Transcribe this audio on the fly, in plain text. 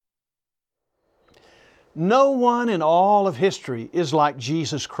No one in all of history is like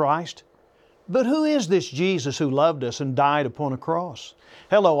Jesus Christ. But who is this Jesus who loved us and died upon a cross?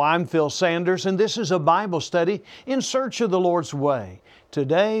 Hello, I'm Phil Sanders, and this is a Bible study in search of the Lord's way.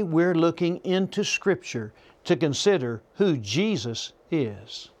 Today we're looking into Scripture to consider who Jesus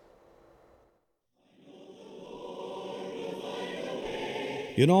is.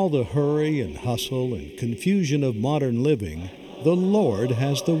 In all the hurry and hustle and confusion of modern living, the Lord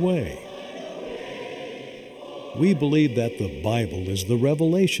has the way. We believe that the Bible is the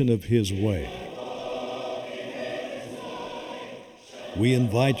revelation of His way. We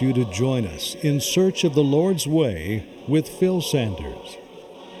invite you to join us in search of the Lord's way with Phil Sanders.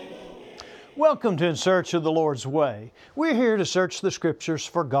 Welcome to In Search of the Lord's Way. We're here to search the Scriptures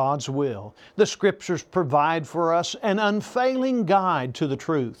for God's will. The Scriptures provide for us an unfailing guide to the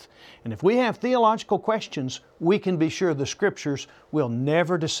truth. And if we have theological questions, we can be sure the Scriptures will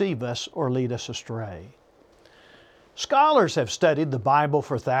never deceive us or lead us astray. Scholars have studied the Bible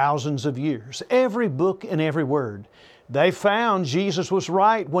for thousands of years, every book and every word. They found Jesus was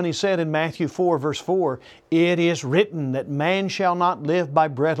right when He said in Matthew 4, verse 4, "It is written that man shall not live by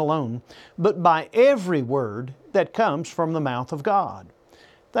bread alone, but by every word that comes from the mouth of God."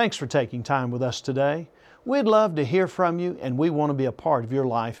 Thanks for taking time with us today. We'd love to hear from you, and we want to be a part of your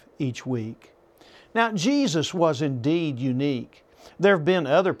life each week. Now, Jesus was indeed unique. There have been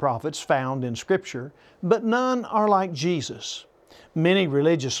other prophets found in Scripture, but none are like Jesus. Many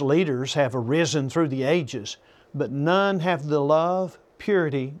religious leaders have arisen through the ages, but none have the love,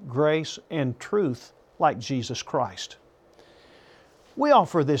 purity, grace, and truth like Jesus Christ. We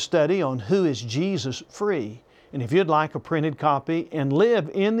offer this study on Who is Jesus free, and if you'd like a printed copy and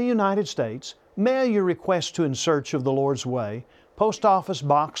live in the United States, mail your request to In Search of the Lord's Way, Post Office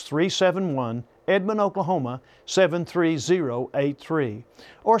Box 371, Edmond, Oklahoma 73083,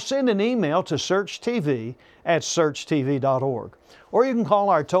 or send an email to searchtv@searchtv.org. Or you can call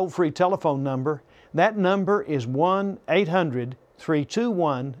our toll-free telephone number. That number is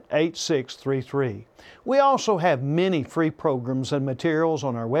 1-800-321-8633. We also have many free programs and materials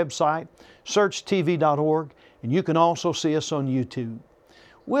on our website, searchtv.org, and you can also see us on YouTube.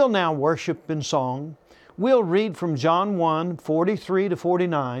 We'll now worship in song. We'll read from John 1, 43 to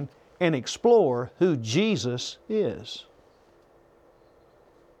 49, and explore who Jesus is.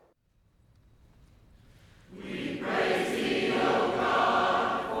 We praise Thee, O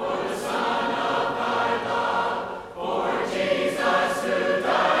God, for the Son of Thy love, for Jesus who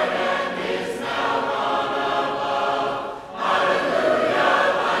died and is now gone above. Hallelujah,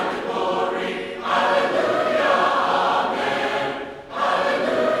 Thine the glory. Hallelujah, amen.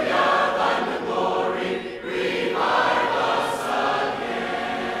 Hallelujah, Thine the glory. Revive us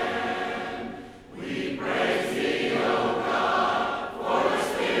again. We praise Thee, O God, for the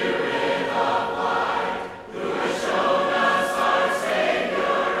Spirit of light, who has shown us our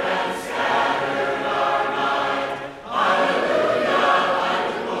Savior and scattered our night. Hallelujah, Thine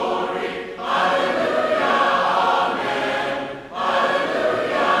the glory. Hallelujah, amen.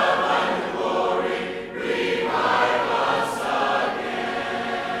 Hallelujah, Thine the glory. Revive us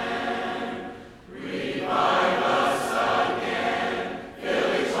again. Revive us again. Fill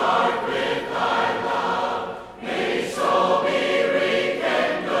each heart with Thy love. May each soul be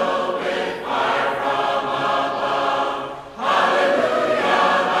rekindled with fire from above. Hallelujah,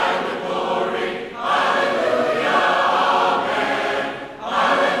 Thine the glory. Hallelujah, amen.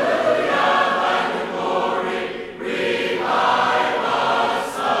 Hallelujah, Thine the glory. Revive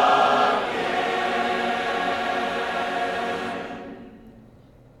us again.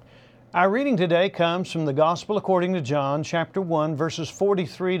 Our reading today comes from the Gospel according to John, chapter 1, verses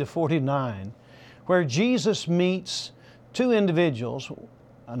 43 to 49, where Jesus meets two individuals,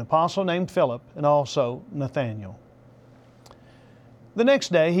 an apostle named Philip and also Nathanael. The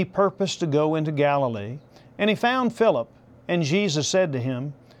next day He purposed to go into Galilee, and He found Philip, and Jesus said to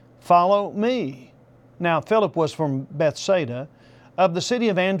him, "Follow me." Now Philip was from Bethsaida, of the city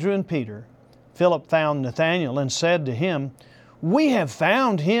of Andrew and Peter. Philip found Nathanael and said to him, "We have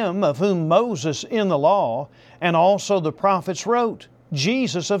found him of whom Moses in the law and also the prophets wrote,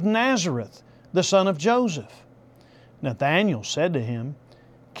 Jesus of Nazareth, the son of Joseph." Nathanael said to him,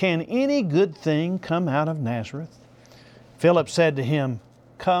 "Can any good thing come out of Nazareth?" Philip said to him,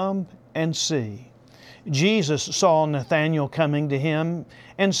 "Come and see." Jesus saw Nathanael coming to him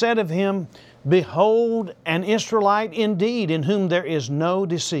and said of him, "Behold, an Israelite indeed, in whom there is no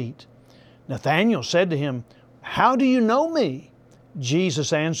deceit." Nathanael said to him, "How do you know me?"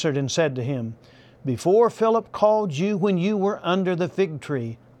 Jesus answered and said to him, "Before Philip called you when you were under the fig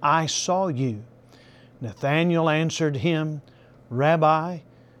tree, I saw you." Nathanael answered him, "Rabbi,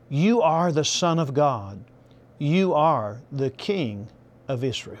 You are the Son of God. You are the King of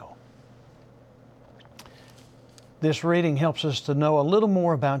Israel. This reading helps us to know a little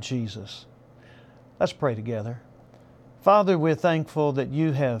more about Jesus. Let's pray together. Father, we're thankful that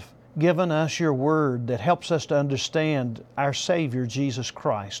You have given us Your Word that helps us to understand our Savior, Jesus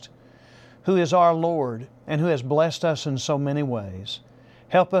Christ, who is our Lord and who has blessed us in so many ways.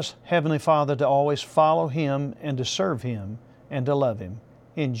 Help us, Heavenly Father, to always follow Him and to serve Him and to love Him.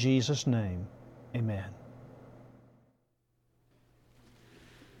 In Jesus' name, amen.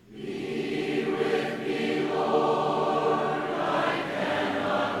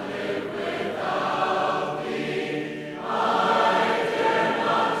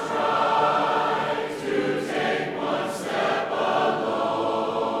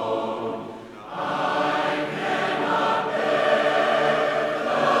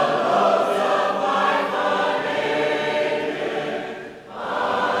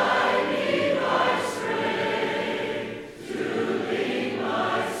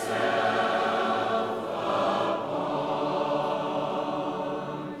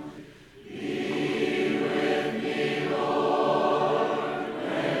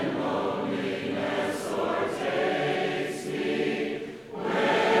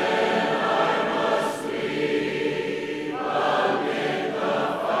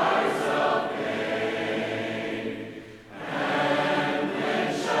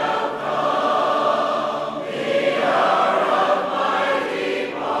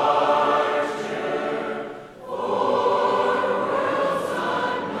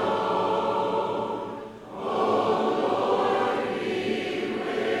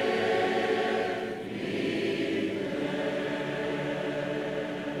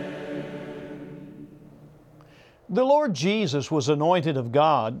 The Lord Jesus was anointed of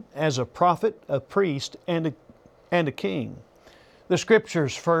God as a prophet, a priest, and a king. The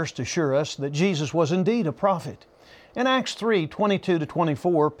Scriptures first assure us that Jesus was indeed a prophet. In Acts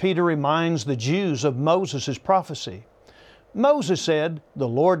 3:22-24, Peter reminds the Jews of Moses' prophecy. Moses said, "The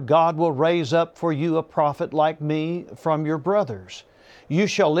Lord God will raise up for you a prophet like me from your brothers. You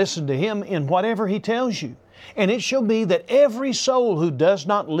shall listen to him in whatever he tells you. And it shall be that every soul who does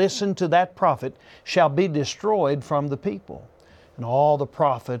not listen to that prophet shall be destroyed from the people." And all the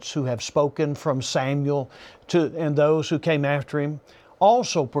prophets who have spoken from Samuel and those who came after him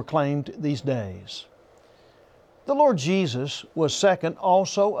also proclaimed these days. The Lord Jesus was second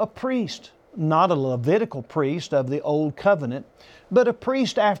also a priest, not a Levitical priest of the Old Covenant, but a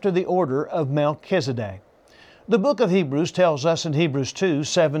priest after the order of Melchizedek. The book of Hebrews tells us in Hebrews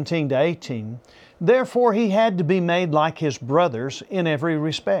 2:17-18, "Therefore he had to be made like his brothers in every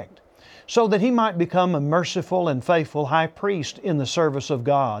respect, so that he might become a merciful and faithful high priest in the service of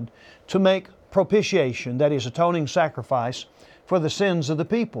God, to make propitiation," that is, atoning sacrifice, "for the sins of the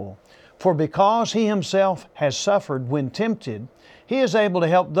people. For because he himself has suffered when tempted, he is able to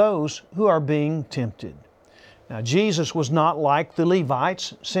help those who are being tempted." Now, Jesus was not like the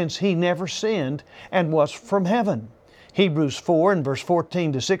Levites, since he never sinned and was from heaven. Hebrews 4 and verse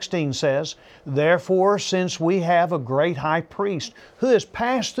 14-16 says, "Therefore, since we have a great high priest who has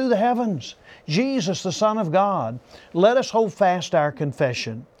passed through the heavens, Jesus the Son of God, let us hold fast our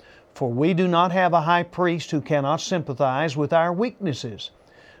confession. For we do not have a high priest who cannot sympathize with our weaknesses,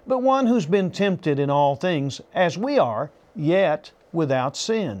 but one who's been tempted in all things as we are, yet without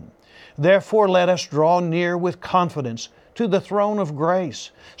sin. Therefore let us draw near with confidence to the throne of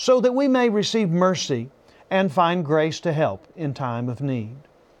grace, so that we may receive mercy and find grace to help in time of need."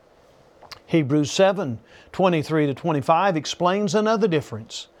 Hebrews 7:23-25 explains another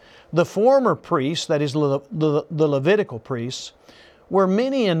difference. The former priests, that is the Levitical priests, were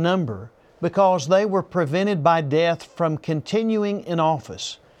many in number because they were prevented by death from continuing in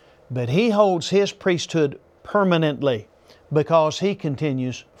office. But he holds his priesthood permanently because he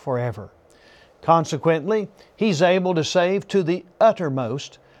continues forever. Consequently, he's able to save to the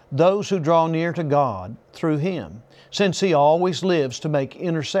uttermost those who draw near to God through him, since he always lives to make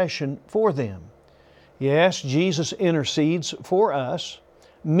intercession for them. Yes, Jesus intercedes for us,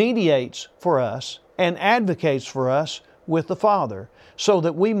 mediates for us, and advocates for us with the Father, so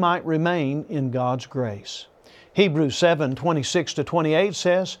that we might remain in God's grace. Hebrews 7:26-28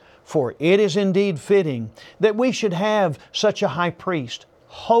 says, "For it is indeed fitting that we should have such a high priest,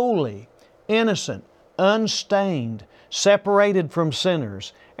 holy, innocent, unstained, separated from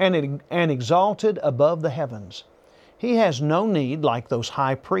sinners, and exalted above the heavens. He has no need, like those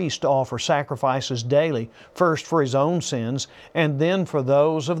high priests, to offer sacrifices daily, first for his own sins and then for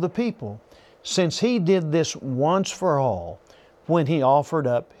those of the people, since he did this once for all when he offered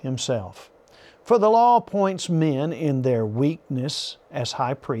up himself. For the law appoints men in their weakness as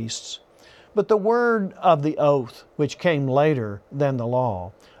high priests, but the word of the oath, which came later than the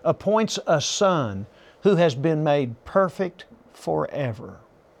law, appoints a Son who has been made perfect forever.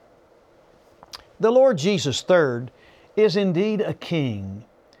 The Lord Jesus III is indeed a King.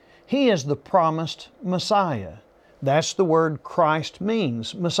 He is the promised Messiah. That's the word Christ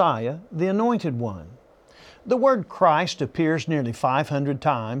means, Messiah, the Anointed One. The word Christ appears nearly 500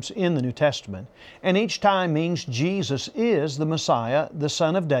 times in the New Testament, and each time means Jesus is the Messiah, the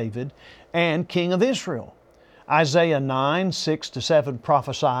Son of David, and King of Israel. Isaiah 9:6-7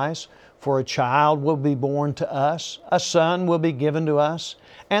 prophesies, "For a child will be born to us, a son will be given to us,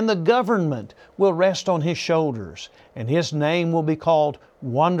 and the government will rest on His shoulders, and His name will be called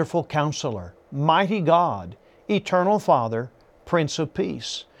Wonderful Counselor, Mighty God, Eternal Father, Prince of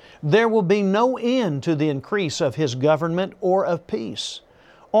Peace. There will be no end to the increase of His government or of peace,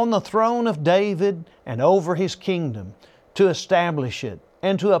 on the throne of David and over His kingdom, to establish it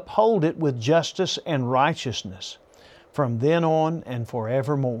and to uphold it with justice and righteousness, from then on and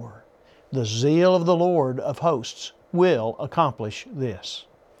forevermore. The zeal of the Lord of hosts will accomplish this."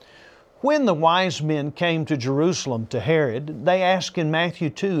 When the wise men came to Jerusalem to Herod, they asked in Matthew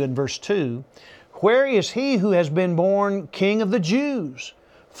 2 and verse 2, "Where is He who has been born King of the Jews?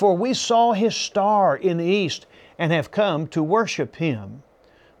 For we saw His star in the east and have come to worship Him."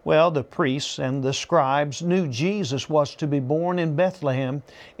 Well, the priests and the scribes knew Jesus was to be born in Bethlehem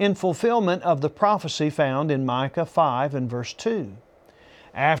in fulfillment of the prophecy found in Micah 5 and verse 2.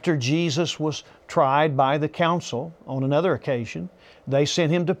 After Jesus was tried by the council on another occasion, they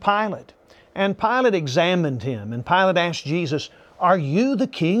sent Him to Pilate. And Pilate examined Him, and Pilate asked Jesus, "Are you the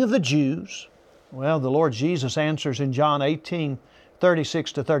King of the Jews?" Well, the Lord Jesus answers in John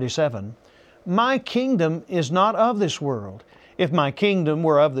 18:36-37, "My kingdom is not of this world. If my kingdom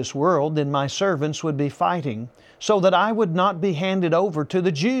were of this world, then my servants would be fighting, so that I would not be handed over to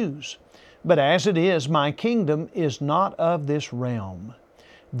the Jews. But as it is, my kingdom is not of this realm."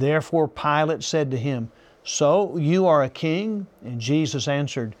 Therefore Pilate said to Him, "So you are a king?" And Jesus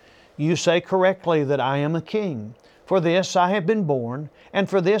answered, "You say correctly that I am a king. For this I have been born, and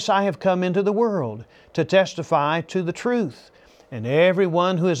for this I have come into the world, to testify to the truth. And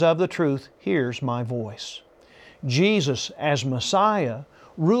everyone who is of the truth hears my voice." Jesus, as Messiah,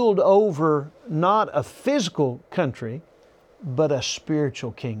 ruled over not a physical country, but a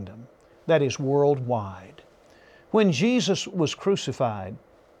spiritual kingdom that is worldwide. When Jesus was crucified,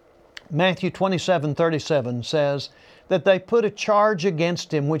 Matthew 27:37 says that they put a charge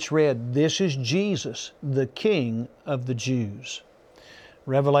against Him which read, "This is Jesus, the King of the Jews."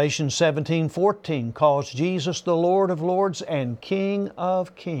 Revelation 17:14 calls Jesus the Lord of Lords and King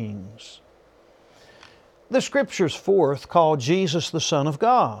of Kings. The Scriptures fourth call Jesus the Son of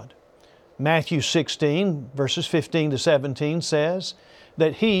God. Matthew 16 verses 15-17 says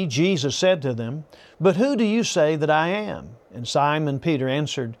that He, Jesus, said to them, "But who do you say that I am?" And Simon Peter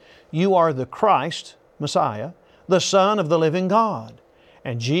answered, "You are the Christ," Messiah, "the Son of the living God."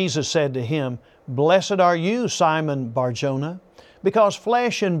 And Jesus said to him, "Blessed are you, Simon Bar-Jonah, because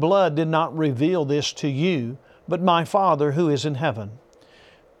flesh and blood did not reveal this to you, but my Father who is in heaven."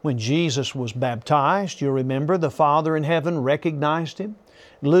 When Jesus was baptized, you'll remember the Father in heaven recognized Him.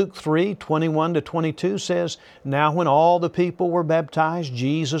 Luke 3:21-22 says, "Now when all the people were baptized,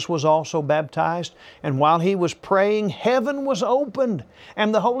 Jesus was also baptized. And while He was praying, heaven was opened,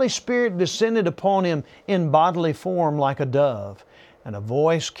 and the Holy Spirit descended upon Him in bodily form like a dove. And a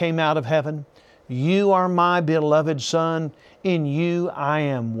voice came out of heaven, 'You are my beloved Son, in you I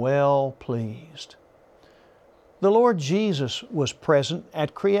am well pleased.'" The Lord Jesus was present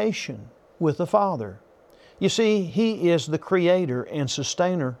at creation with the Father. You see, He is the Creator and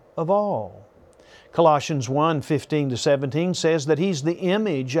Sustainer of all. Colossians 1:15-17 says that He's the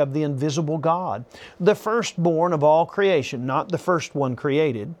image of the invisible God, the firstborn of all creation, not the first one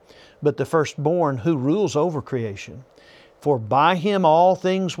created, but the firstborn who rules over creation. For by Him all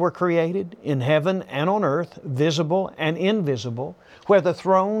things were created, in heaven and on earth, visible and invisible, whether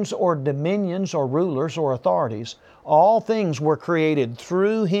thrones or dominions or rulers or authorities. All things were created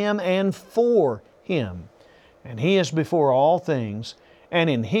through Him and for Him. And He is before all things,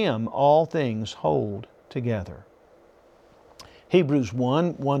 and in Him all things hold together. Hebrews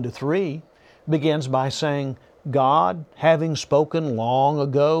 1:1-3 begins by saying, "God, having spoken long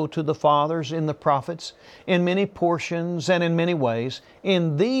ago to the fathers in the prophets, in many portions and in many ways,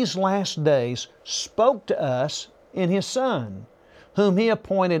 in these last days spoke to us in His Son, whom He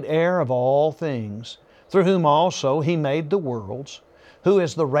appointed heir of all things, through whom also He made the worlds, who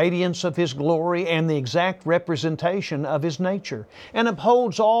is the radiance of His glory and the exact representation of His nature, and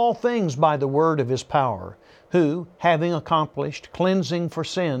upholds all things by the word of His power, who, having accomplished cleansing for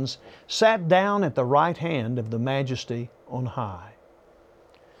sins, sat down at the right hand of the Majesty on high.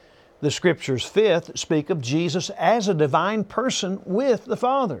 The Scriptures, fifth, speak of Jesus as a divine person with the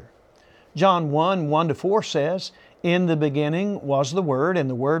Father. John 1:1-4 says, "In the beginning was the Word, and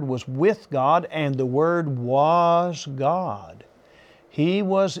the Word was with God, and the Word was God. He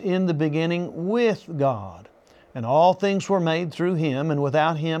was in the beginning with God. And all things were made through Him, and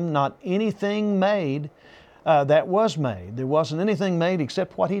without Him not anything made that was made." There wasn't anything made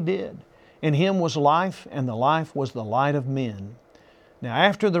except what He did. "In Him was life, and the life was the light of men." Now,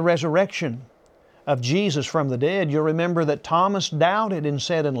 after the resurrection of Jesus from the dead, you'll remember that Thomas doubted and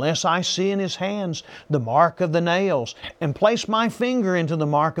said, "Unless I see in His hands the mark of the nails, and place my finger into the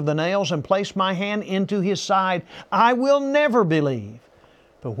mark of the nails, and place my hand into His side, I will never believe."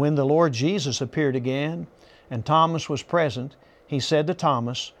 But when the Lord Jesus appeared again, and Thomas was present, He said to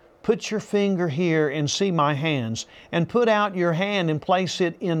Thomas, "Put your finger here and see my hands, and put out your hand and place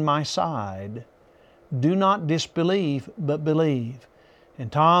it in my side. Do not disbelieve, but believe."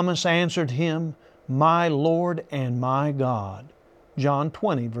 And Thomas answered Him, "My Lord and my God." John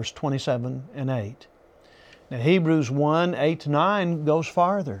 20:27-8. Now Hebrews 1:8-9 goes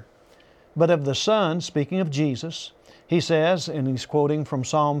farther. But of the Son, speaking of Jesus, He says, and he's quoting from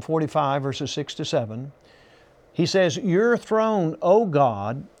Psalm 45:6-7, He says, "Your throne, O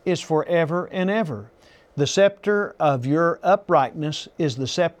God, is forever and ever. The scepter of your uprightness is the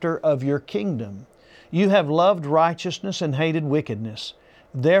scepter of your kingdom. You have loved righteousness and hated wickedness.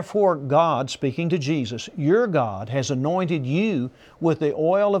 Therefore God," speaking to Jesus, "your God has anointed you with the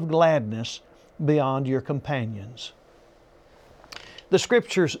oil of gladness beyond your companions." The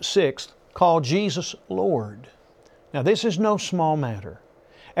Scriptures, sixth, call Jesus Lord. Now this is no small matter.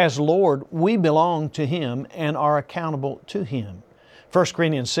 As Lord, we belong to Him and are accountable to Him. 1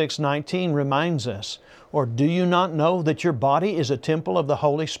 Corinthians 6:19 reminds us, "Or do you not know that your body is a temple of the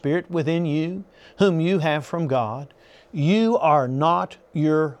Holy Spirit within you, whom you have from God? You are not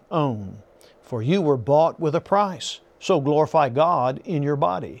your own, for you were bought with a price. So glorify God in your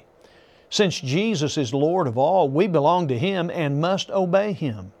body." Since Jesus is Lord of all, we belong to Him and must obey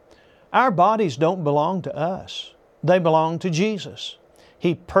Him. Our bodies don't belong to us. They belong to Jesus.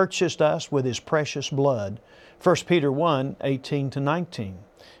 He purchased us with His precious blood. 1 Peter 1:18-19.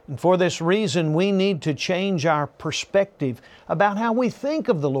 And for this reason, we need to change our perspective about how we think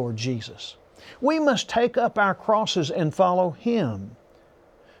of the Lord Jesus. We must take up our crosses and follow Him.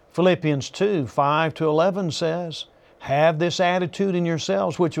 Philippians 2:5-11 says, "Have this attitude in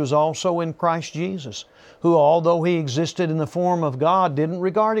yourselves, which was also in Christ Jesus, who, although He existed in the form of God, didn't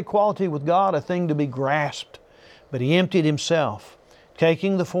regard equality with God a thing to be grasped, but He emptied Himself,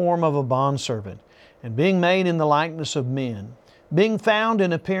 taking the form of a bondservant, and being made in the likeness of men. Being found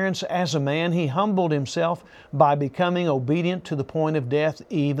in appearance as a man, He humbled Himself by becoming obedient to the point of death,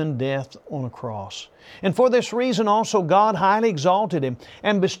 even death on a cross. And for this reason also God highly exalted Him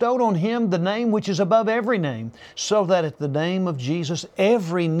and bestowed on Him the name which is above every name, so that at the name of Jesus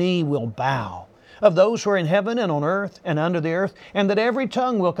every knee will bow, of those who are in heaven and on earth and under the earth, and that every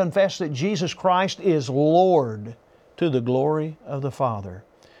tongue will confess that Jesus Christ is Lord, to the glory of the Father."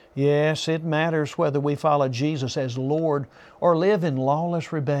 Yes, it matters whether we follow Jesus as Lord or live in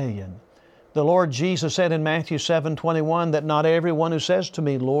lawless rebellion. The Lord Jesus said in Matthew 7:21 that not everyone who says to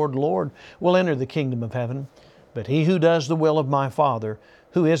me, "Lord, Lord," will enter the kingdom of heaven, but he who does the will of my Father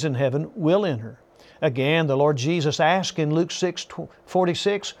who is in heaven will enter. Again, the Lord Jesus asked in Luke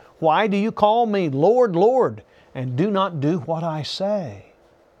 6:46, "Why do you call me Lord, Lord, and do not do what I say?"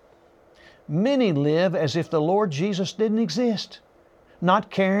 Many live as if the Lord Jesus didn't exist,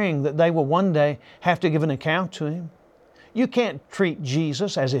 not caring that they will one day have to give an account to Him. You can't treat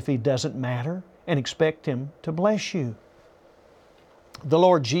Jesus as if He doesn't matter and expect Him to bless you. The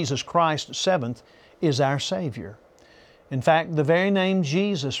Lord Jesus Christ, seventh, is our Savior. In fact, the very name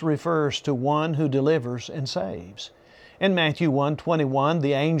Jesus refers to one who delivers and saves. In Matthew 1:21,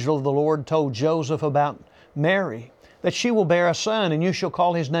 the angel of the Lord told Joseph about Mary, that she will bear a son, and you shall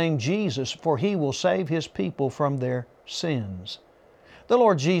call His name Jesus, for He will save His people from their sins. The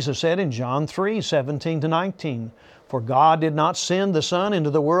Lord Jesus said in John 3:17-19, "For God did not send the Son into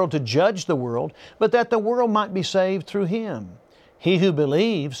the world to judge the world, but that the world might be saved through Him. He who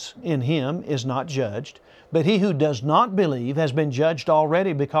believes in Him is not judged, but he who does not believe has been judged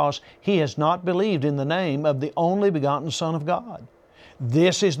already, because he has not believed in the name of the only begotten Son of God.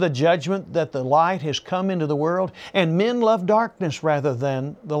 This is the judgment, that the light has come into the world, and men love darkness rather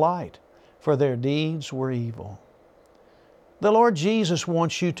than the light, for their deeds were evil." The Lord Jesus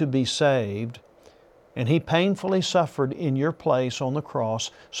wants you to be saved, and He painfully suffered in your place on the cross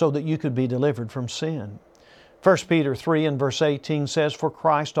so that you could be delivered from sin. 1 Peter 3 and verse 18 says, "For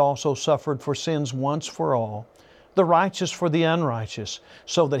Christ also suffered for sins once for all, the righteous for the unrighteous,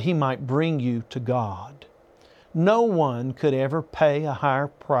 so that He might bring you to God." No one could ever pay a higher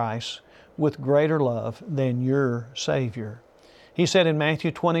price with greater love than your Savior. He said in Matthew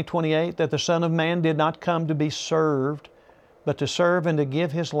 20:28 that the Son of Man did not come to be served, but to serve and to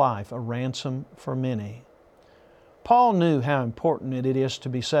give His life a ransom for many. Paul knew how important it is to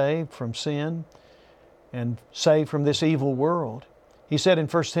be saved from sin and saved from this evil world. He said in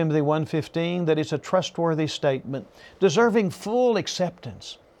 1 Timothy 1:15 that it's a trustworthy statement, deserving full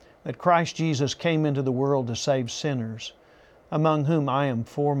acceptance, that Christ Jesus came into the world to save sinners, among whom I am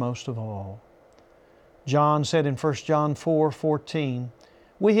foremost of all. John said in 1 John 4:14,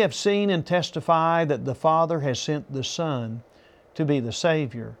 "We have seen and testify that the Father has sent the Son to be the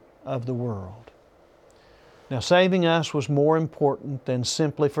Savior of the world." Now, saving us was more important than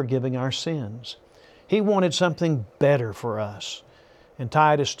simply forgiving our sins. He wanted something better for us. In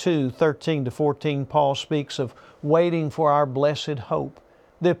Titus 2:13-14, Paul speaks of waiting for our blessed hope,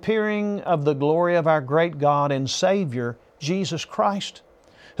 the appearing of the glory of our great God and Savior, Jesus Christ,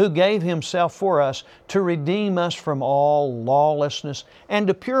 who gave Himself for us to redeem us from all lawlessness and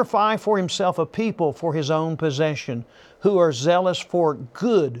to purify for Himself a people for His own possession, who are zealous for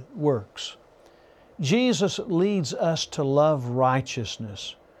good works. Jesus leads us to love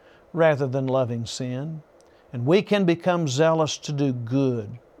righteousness rather than loving sin, and we can become zealous to do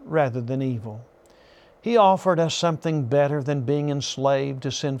good rather than evil. He offered us something better than being enslaved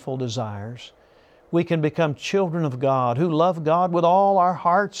to sinful desires. We can become children of God who love God with all our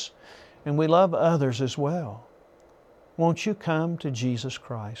hearts, and we love others as well. Won't you come to Jesus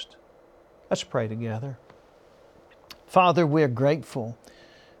Christ? Let's pray together. Father, we are grateful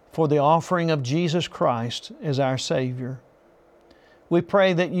for the offering of Jesus Christ as our Savior. We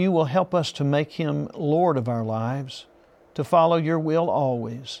pray that You will help us to make Him Lord of our lives, to follow Your will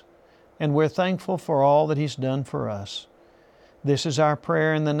always, and we're thankful for all that He's done for us. This is our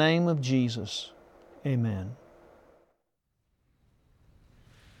prayer in the name of Jesus. Amen.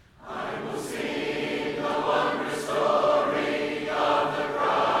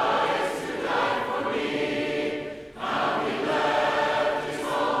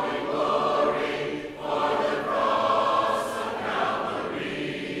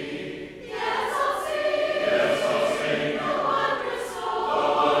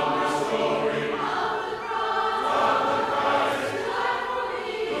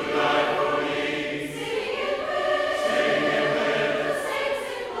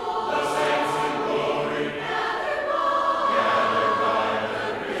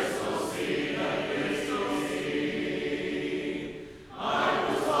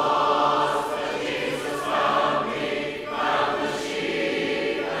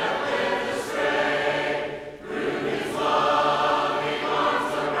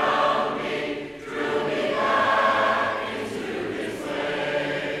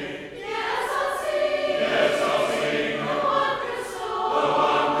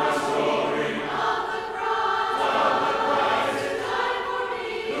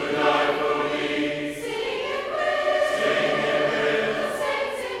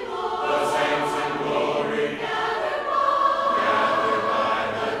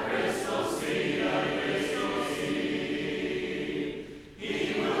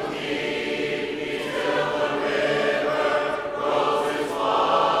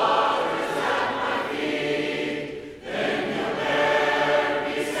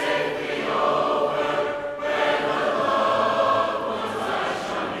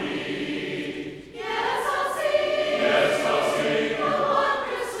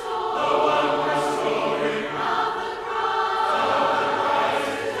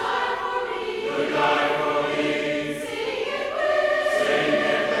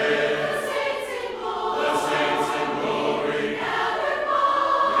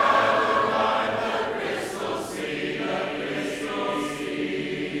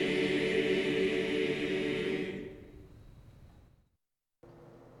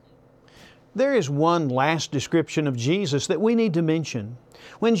 There is one last description of Jesus that we need to mention.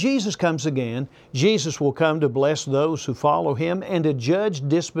 When Jesus comes again, Jesus will come to bless those who follow Him and to judge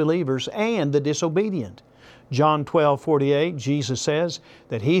disbelievers and the disobedient. John 12:48, Jesus says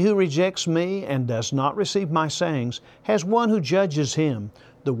that he who rejects me and does not receive my sayings has one who judges him.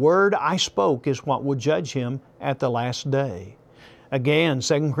 The word I spoke is what will judge him at the last day. Again,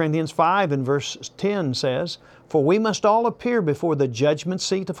 2 Corinthians 5 and verse 10 says, "For we must all appear before the judgment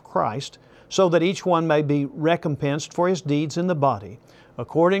seat of Christ, so that each one may be recompensed for his deeds in the body,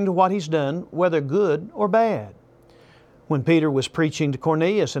 according to what he's done, whether good or bad." When Peter was preaching to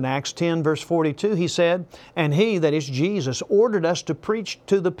Cornelius in Acts 10 verse 42, he said, "And he," that is Jesus, "ordered us to preach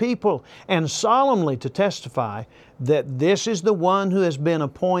to the people and solemnly to testify that this is the one who has been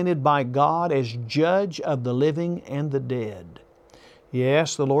appointed by God as judge of the living and the dead."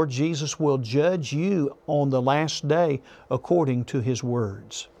 Yes, the Lord Jesus will judge you on the last day according to His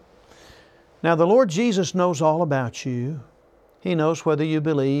words. Now, the Lord Jesus knows all about you. He knows whether you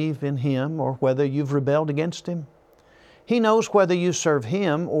believe in Him or whether you've rebelled against Him. He knows whether you serve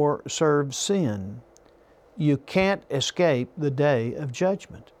Him or serve sin. You can't escape the day of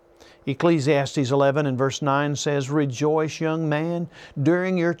judgment. Ecclesiastes 11 and verse 9 says, "Rejoice, young man,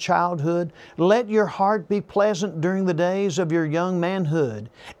 during your childhood. Let your heart be pleasant during the days of your young manhood,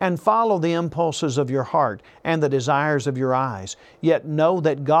 and follow the impulses of your heart and the desires of your eyes. Yet know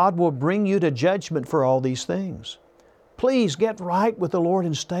that God will bring you to judgment for all these things." Please get right with the Lord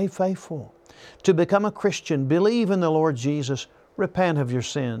and stay faithful. To become a Christian, believe in the Lord Jesus, repent of your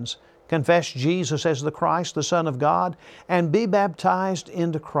sins, confess Jesus as the Christ, the Son of God, and be baptized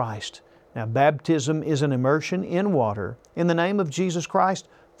into Christ. Now, baptism is an immersion in water in the name of Jesus Christ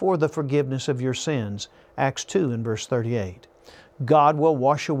for the forgiveness of your sins. Acts 2 and verse 38. God will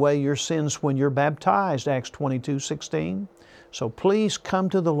wash away your sins when you're baptized. Acts 22:16. So please come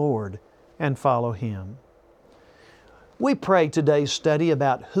to the Lord and follow Him. We pray today's study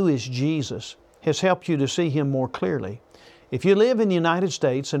about who is Jesus has helped you to see Him more clearly. If you live in the United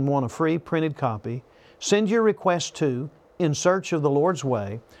States and want a free printed copy, send your request to In Search of the Lord's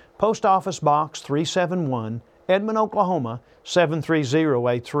Way, Post Office Box 371, Edmond, Oklahoma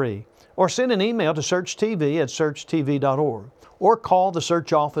 73083, or send an email to searchtv@searchtv.org, or call the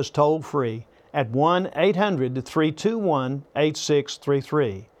Search Office toll-free at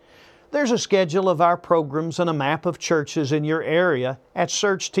 1-800-321-8633. There's a schedule of our programs and a map of churches in your area at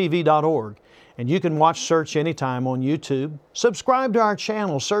searchtv.org. And you can watch Search anytime on YouTube. Subscribe to our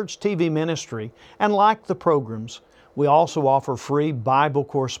channel, Search TV Ministry, and like the programs. We also offer free Bible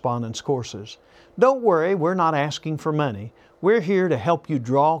correspondence courses. Don't worry, we're not asking for money. We're here to help you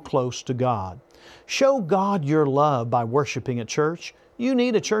draw close to God. Show God your love by worshiping at church. You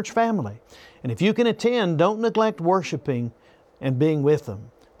need a church family. And if you can attend, don't neglect worshiping and being with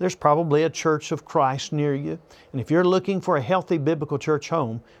them. There's probably a church of Christ near you. And if you're looking for a healthy biblical church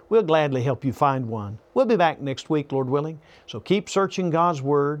home, we'll gladly help you find one. We'll be back next week, Lord willing. So keep searching God's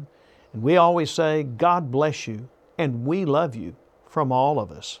Word. And we always say, God bless you, and we love you from all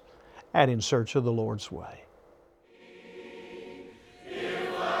of us at In Search of the Lord's Way.